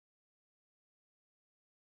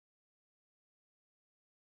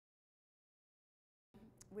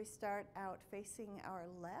we start out facing our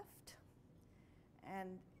left,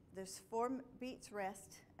 and there's 4 beats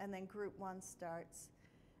rest, and then group 1 starts.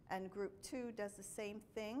 And group 2 does the same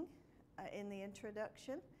thing in the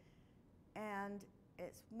introduction. And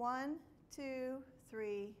it's 1, 2,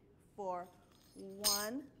 3, 4.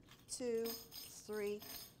 1, 2, 3,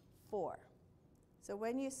 4. So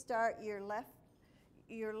when you start, your right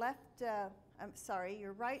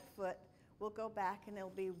foot will go back, and it'll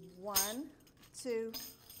be 1, 2,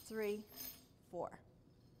 3, 4.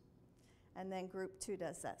 And then group 2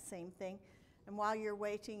 does that same thing. And while you're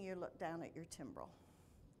waiting, you look down at your timbrel.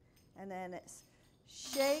 And then it's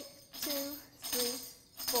shake, 2, 3,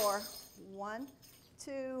 4. 1,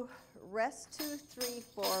 2, rest, 2, 3,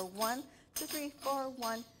 4. 1, 2, 3, 4.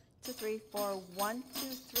 1, 2, 3, 4. 1,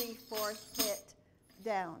 2, 3, 4. Hit,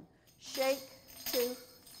 down. Shake, 2,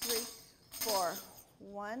 3, 4.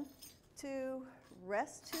 1, 2,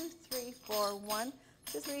 rest, 2, 3, 4. 1,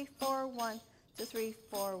 2, 3, 4. 1, 2, 3,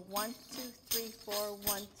 4. 1, 2, 3, 4.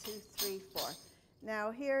 1, 2, 3, 4. Now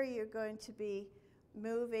here you're going to be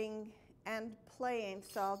moving and playing,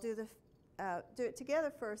 so I'll do it together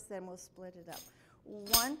first, then we'll split it up.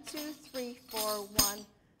 1, 2, 3, 4, 1,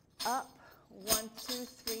 up. 1, 2,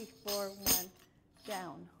 3, 4, 1,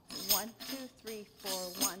 down. 1, 2, 3, 4,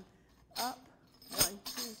 1, up. 1,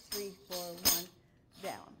 2, 3, 4, 1,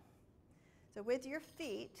 down. So with your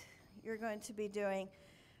feet, you're going to be doing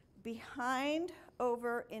behind,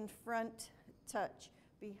 over, in front, touch.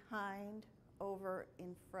 Behind, over,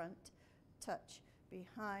 in front, touch.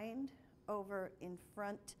 Behind, over, in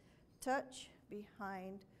front, touch.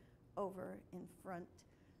 Behind, over, in front,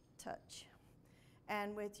 touch.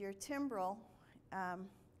 And with your timbrel,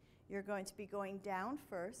 you're going to be going down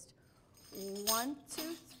first. 1,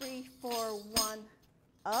 2, 3, 4, 1,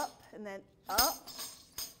 up, and then up,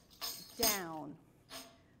 down,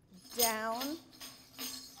 down,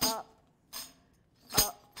 up,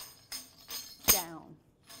 up, down.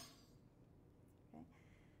 Okay.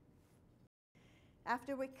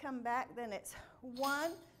 After we come back, then it's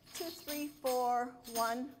 1, 2, 3, 4,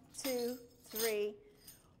 1, 2, 3,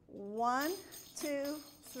 1, 2,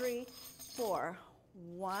 3, 4,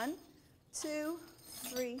 1, 2,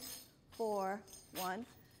 3, 4, 1,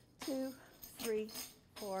 2, 3,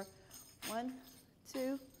 4, 1,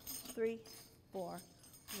 2, 3, 4,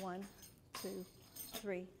 1, 2,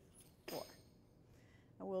 3, 4.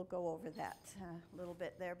 And we'll go over that a little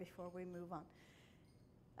bit there before we move on.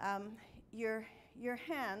 Your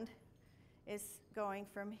hand is going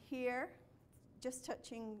from here, just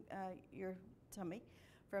touching your tummy,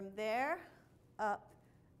 from there, up,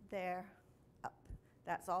 there, up.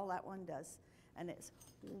 That's all that one does. And it's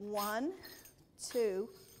 1, 2,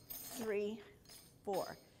 3,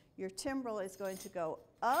 4. Your timbrel is going to go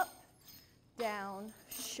up, down,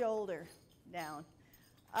 shoulder, down,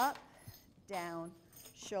 up, down,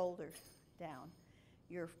 shoulder, down.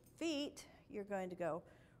 Your feet, you're going to go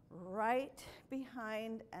right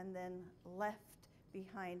behind and then left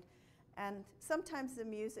behind. And sometimes the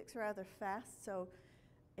music's rather fast, so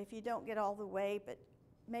if you don't get all the way, but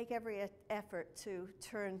make every effort to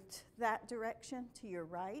turn that direction to your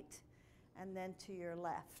right and then to your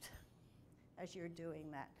left as you're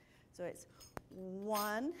doing that. So it's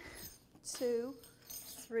 1, 2,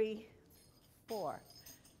 3, 4.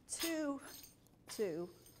 2, 2,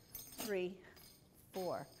 3,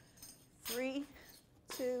 4. 3,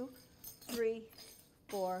 2, 3,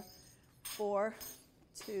 4. 4,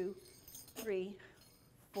 2, 3,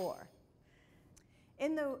 4.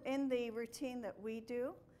 In the routine that we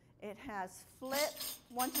do, it has flip,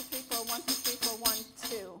 1, 2, 3, 4, 1, 2, 3, 4, 1,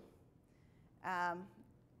 2,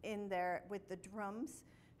 in there with the drums.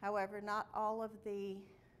 However, not all of the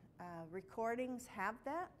recordings have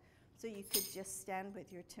that, so you could just stand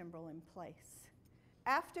with your timbrel in place.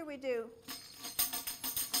 After we do,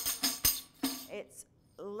 it's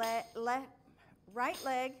right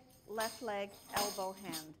leg, left leg, elbow,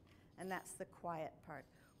 hand, and that's the quiet part.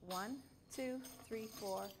 1, 2, 3,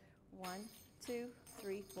 4, 1, 2,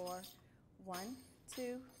 3, 4, 1,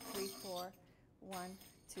 2, 3, 4, 1,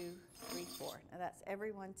 2, 3, 4. Now that's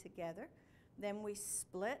everyone together. Then we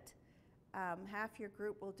split. Half your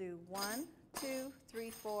group will do 1, 2, 3,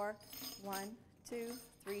 4, 1, 2,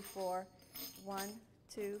 3, 4, 1,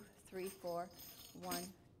 2, 3, 4, 1,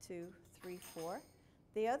 2, 3, 4.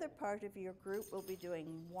 The other part of your group will be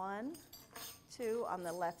doing 1, 2 on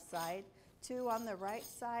the left side, 2 on the right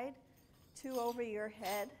side, 2 over your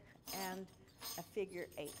head, and a figure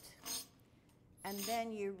 8. And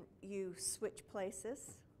then you switch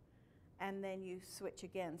places, and then you switch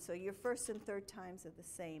again. So your first and third times are the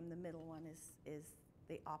same. The middle one is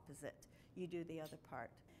the opposite. You do the other part.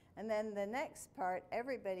 And then the next part,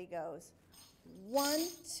 everybody goes 1,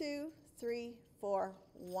 2, 3, 4,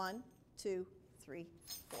 1, 2, 3,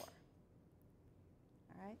 4.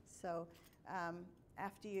 All right, so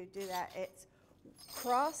after you do that, it's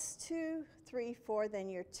cross 2, 3, 4, then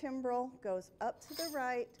your timbrel goes up to the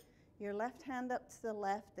right, your left hand up to the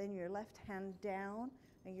left, then your left hand down,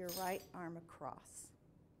 and your right arm across.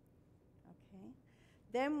 Okay,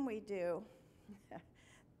 then we do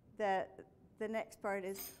the next part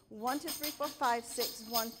is 1, 2, 3, 4, 5, 6,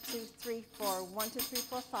 1, 2, 3, 4, 1, 2, 3,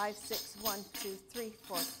 4, 5, 6, 1, 2, 3,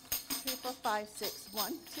 4, 3, 4, 5, 6,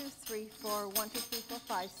 1, 2, 3, 4, 1, 2, 3, 4,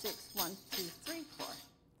 5, 6, 1, 2, 3, 4.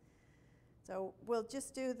 So we'll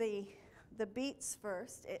just do the beats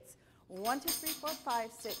first. It's 1, 2, 3, 4,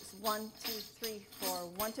 5, 6, 1, 2, 3, 4,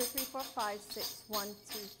 1, 2, 3, 4, 5, 6, 1,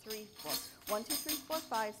 2, 3, 4, 1, 2, 3, 4,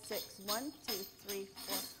 5, 6, 1, 2, 3,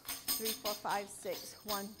 4, 3, 4, 5, 6,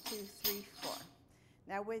 1, 2, 3, 4.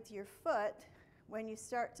 Now with your foot, when you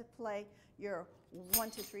start to play your 1,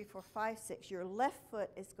 2, 3, 4, 5, 6, your left foot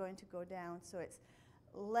is going to go down. So it's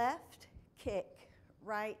left, kick,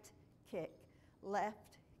 right, kick,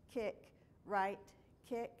 left, kick, right,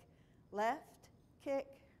 kick, left, kick,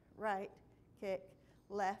 right, kick,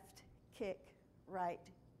 left, kick, right,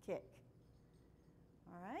 kick.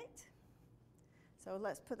 All right? So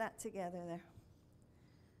let's put that together there.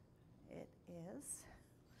 It is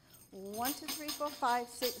 1, 2, 3, 4, 5,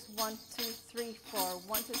 6, 1, 2, 3, 4,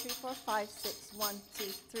 1, 2, 3, 4, 5, 6, 1, 2,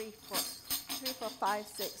 3, 4, 3, 4, 5,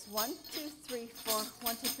 6, 1, 2, 3, 4,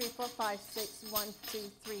 1, 2, 3, 4, 5, 6, 1,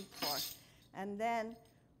 2, 3, 4. And then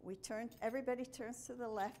we turn, everybody turns to the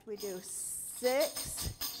left. We do 6,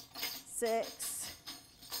 6,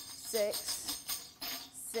 6,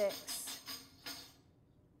 6,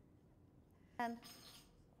 and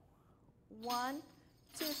 1,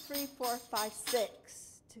 2, 3, 4, 5,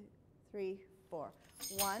 6, 2, 3, 4.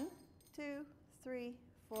 1, 2, 3,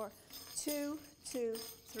 4, 2, 2,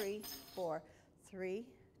 3, 4, 3,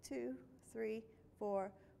 2, 3,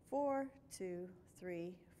 4, 4, 2,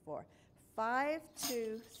 3, 4. 5,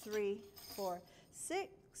 2, 3, 4, 6,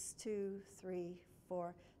 2, 3,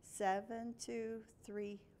 4, 7, 2,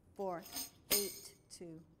 3, 4, 8,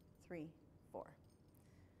 2, 3, 4.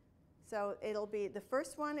 So it'll be, the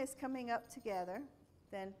first one is coming up together,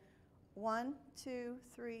 then 1, 2,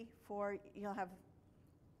 3, 4, you'll have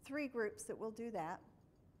 3 groups that will do that,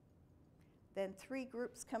 then 3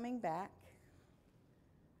 groups coming back,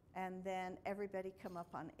 and then everybody come up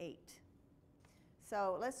on 8.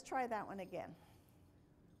 So let's try that one again.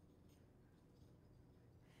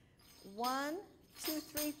 1, 2,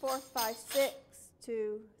 3, 4, 5, 6,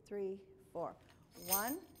 2, 3, 4.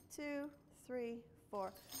 1, 2, 3,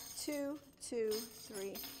 4, 2, 2,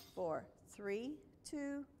 3, 4, 3,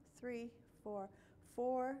 2, 3, 4,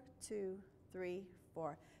 4, 2, 3,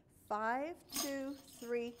 4, 5, 2,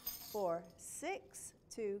 3, 4, 6,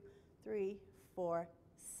 2, 3, 4,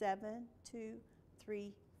 7, 2,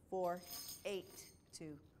 3, 4, 8,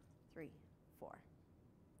 2, 3, 4.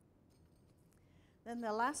 Then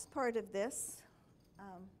the last part of this,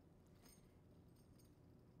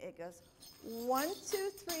 it goes 1, 2,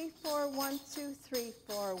 3, 4, 1, 2, 3,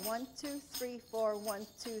 4, 1, 2, 3, 4, 1,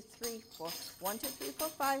 2, 3, 4, 1, 2, 3, 4,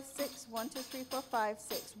 5, 6, 1, 2, 3, 4, 5,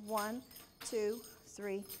 6, 1, 2,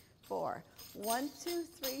 3, 4. 1, 2,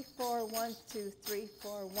 3, 4, 1, 2, 3,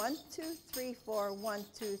 4, 1, 2, 3, 4, 1,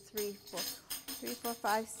 2, 3, 4, 3, 4,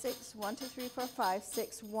 5, 6, 1, 2, 3, 4, 5,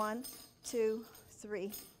 6, 1, 2,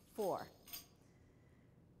 3, 4.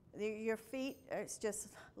 Your feet, it's just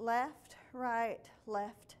left, right,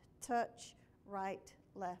 left, touch, right,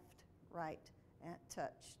 and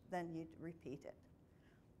touch. Then you repeat it.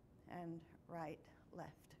 And right,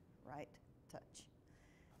 left, right, touch.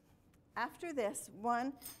 After this,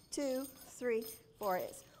 1, 2, 3, 4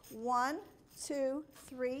 is 1, 2,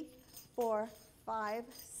 3, 4, 5,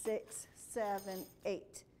 6, 7,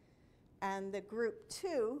 8. And the group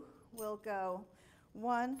 2 will go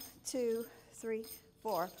 1, 2, 3,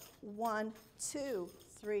 4, 1, 2,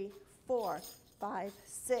 3, 4, 5,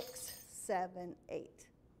 6, 7, 8.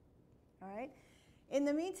 All right? In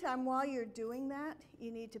the meantime, while you're doing that,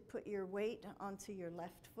 you need to put your weight onto your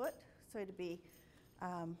left foot. So it'd be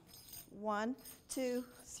 1, 2,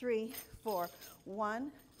 3, 4.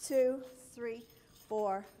 1, 2, 3,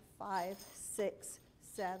 4, 5, 6,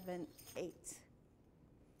 7, 8.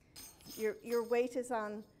 Your weight is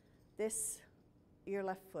on this, your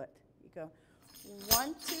left foot. You go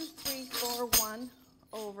 1, 2, 3, 4, 1,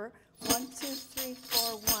 over. 1, 2, 3,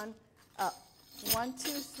 4, 1, up. 1, 2,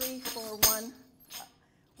 3, 4, 1, up.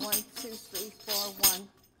 1, 2, 3, 4, 1,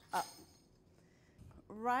 up.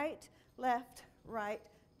 Right, left, right,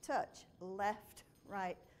 touch. Left,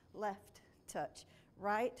 right, left, touch.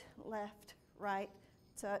 Right, left,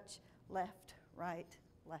 touch, left, left,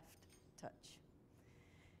 touch.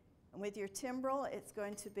 And with your timbrel, it's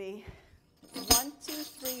going to be 1, 2,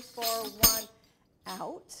 3, 4, 1,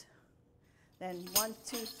 out. Then 1,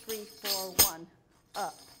 2, 3, 4, 1,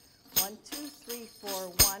 up. 1, 2, 3, 4,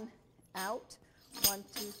 1, out. 1,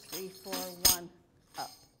 2, 3, 4, 1,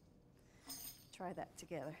 up. Try that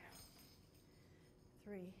together.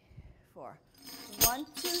 3, 4. 1,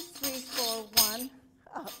 2, 3, 4, 1,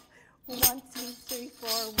 up. 1, 2, 3, 4,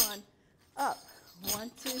 1, up.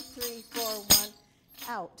 1, 2, 3, 4, 1,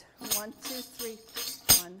 out. 1, 2, 3,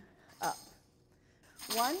 1, up.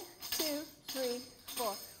 1, 2, 3,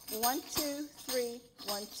 4. 1, 2, 3,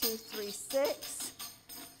 1, 2, 3, 6,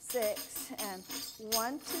 6, and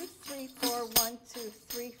 1, 2, 3, 4, 1, 2,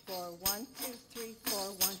 3, 4, 1, 2, 3, 4,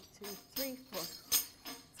 1, 2, 3, 4,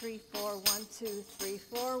 3, 4, 1, 2, 3,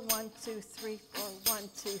 4, 1, 2, 3, 4, 1,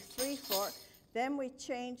 2, 3, 4. Then we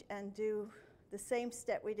change and do the same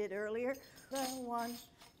step we did earlier. 1,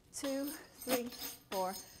 2, 3,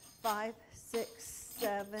 4, 5, 6,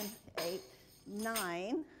 7, 8,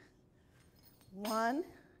 9. 1,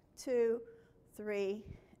 2, 3,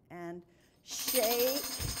 and shake,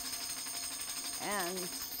 and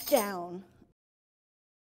down,